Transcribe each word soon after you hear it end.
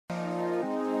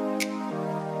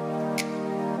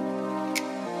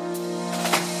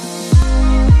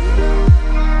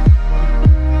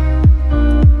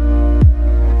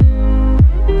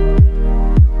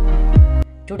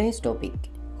Today's topic: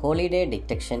 holiday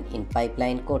detection in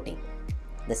pipeline coating.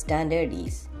 The standard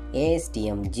is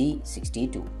ASTM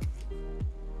G62.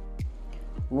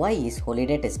 Why is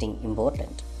holiday testing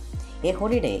important? A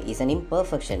holiday is an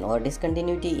imperfection or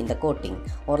discontinuity in the coating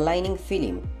or lining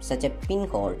film, such as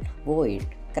pinhole, void,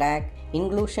 crack,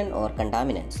 inclusion, or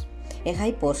contaminants. A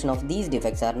high portion of these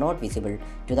defects are not visible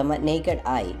to the naked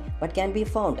eye but can be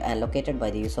found and located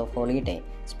by the use of holiday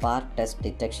spark test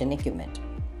detection equipment.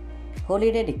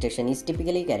 Holiday detection is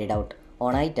typically carried out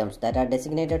on items that are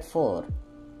designated for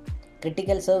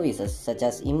critical services such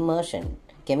as immersion,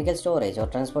 chemical storage, or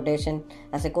transportation,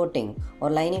 as a coating or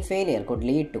lining failure could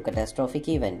lead to catastrophic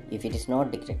event if it is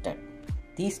not detected.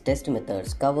 These test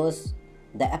methods covers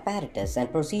the apparatus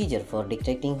and procedure for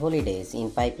detecting holidays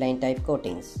in pipeline type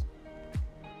coatings.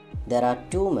 There are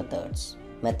two methods.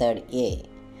 Method A.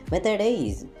 Method A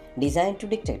is designed to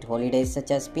detect holidays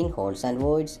such as pinholes and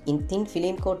voids in thin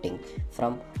film coating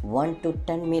from 1 to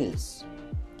 10 mils.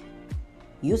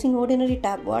 Using ordinary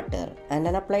tap water and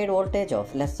an applied voltage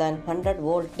of less than 100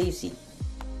 volt DC.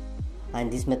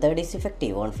 And this method is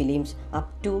effective on films up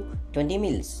to 20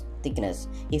 mils thickness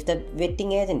if the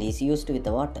wetting agent is used with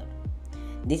the water.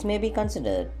 This may be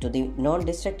considered to the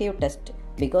non-destructive test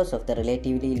because of the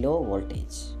relatively low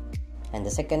voltage. And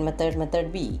the second method,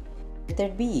 method B.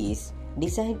 Method B is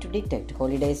designed to detect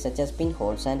holidays such as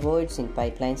pinholes and voids in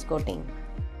pipelines coating.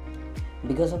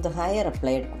 Because of the higher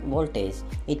applied voltage,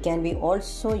 it can be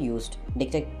also used to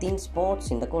detect thin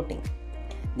spots in the coating.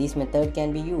 This method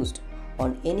can be used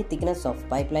on any thickness of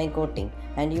pipeline coating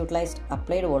and utilized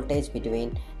applied voltage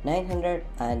between 900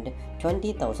 and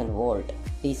 20,000 volt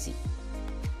DC.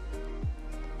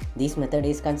 This method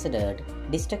is considered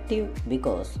destructive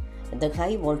because the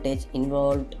high voltage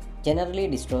involved generally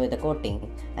destroy the coating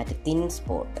at a thin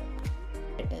spot.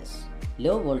 It is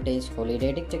low voltage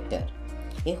holiday detector.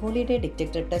 A holiday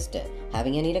detector tester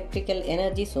having an electrical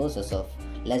energy sources of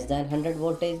less than 100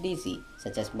 voltage DC,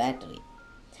 such as battery.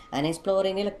 An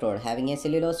exploring electrode having a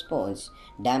cellulose sponge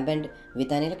dampened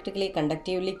with an electrically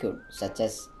conductive liquid, such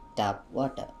as tap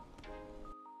water.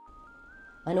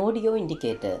 An audio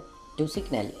indicator to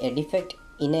signal a defect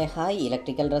in a high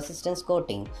electrical resistance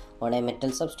coating on a metal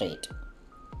substrate.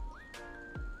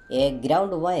 A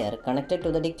ground wire connected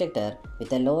to the detector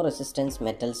with a low resistance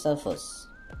metal surface.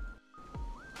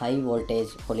 High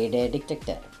voltage holiday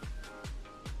detector.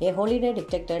 A holiday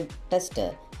detector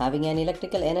tester having an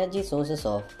electrical energy sources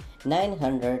of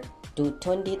 900 to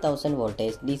 20,000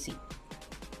 voltage DC.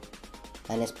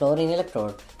 An exploring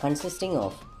electrode consisting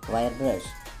of wire brush,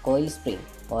 coil spring,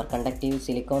 or conductive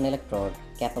silicone electrode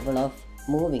capable of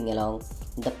moving along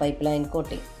the pipeline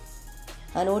coating.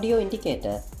 An audio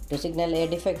indicator to signal a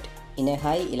defect in a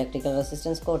high electrical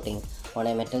resistance coating on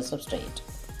a metal substrate.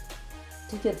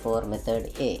 Procedure for method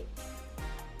A.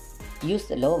 Use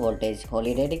the low voltage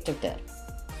holiday detector.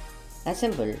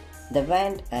 Assemble the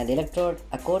wand and electrode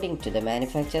according to the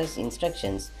manufacturer's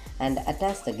instructions and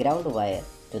attach the ground wire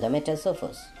to the metal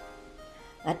surface.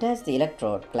 Attach the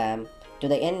electrode clamp to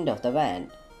the end of the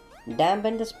wand.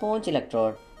 Dampen the sponge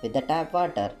electrode with the tap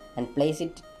water and place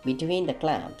it between the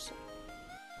clamps.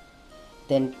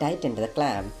 Then tighten the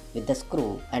clamp with the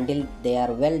screw until they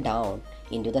are well down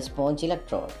into the sponge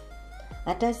electrode.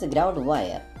 Attach the ground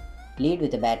wire, lead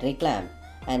with the battery clamp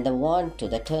and the wand to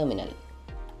the terminal.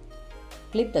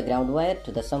 Clip the ground wire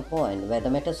to the some point where the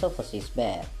metal surface is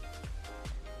bare.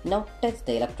 Now touch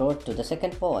the electrode to the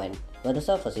second point where the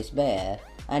surface is bare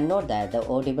and note that the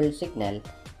audible signal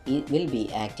will be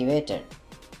activated.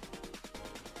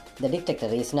 The detector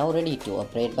is now ready to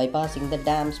operate by passing the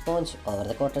damp sponge over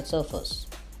the coated surface.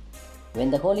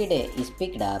 When the holiday is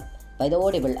picked up by the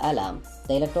audible alarm,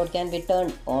 the electrode can be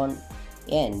turned on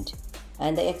end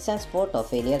and the exact spot of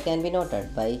failure can be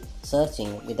noted by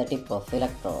searching with the tip of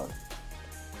electrode.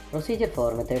 Procedure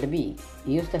for method B.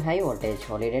 Use the high voltage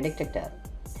holiday detector.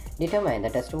 Determine the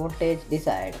test voltage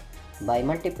desired by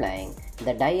multiplying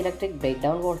the dielectric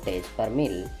breakdown voltage per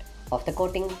mil of the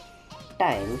coating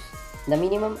times the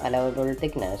minimum allowable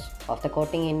thickness of the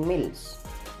coating in mils.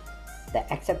 The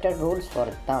accepted rules for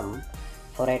thumb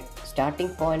for a starting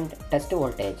point test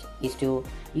voltage is to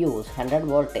use 100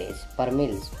 voltage per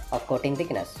mils of coating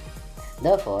thickness.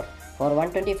 Therefore, for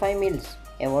 125 mils,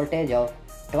 a voltage of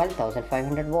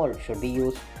 12,500 volts should be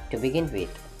used to begin with.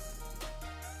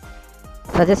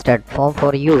 Suggested form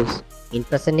for use in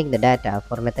presenting the data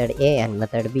for method A and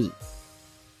method B.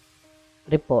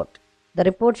 Report. The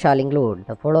report shall include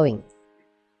the following: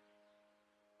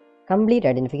 complete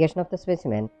identification of the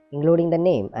specimen, including the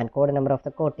name and code number of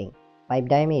the coating, pipe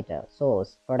diameter,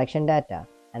 source, production data,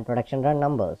 and production run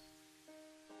numbers.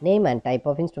 Name and type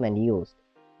of instrument used,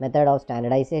 method of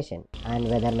standardization and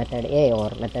whether method A or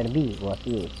method B was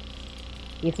used.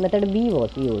 If method B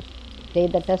was used,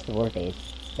 state the test voltage,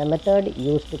 the method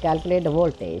used to calculate the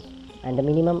voltage, and the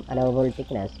minimum allowable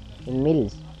thickness in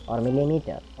mils or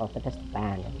millimeter of the test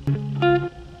band.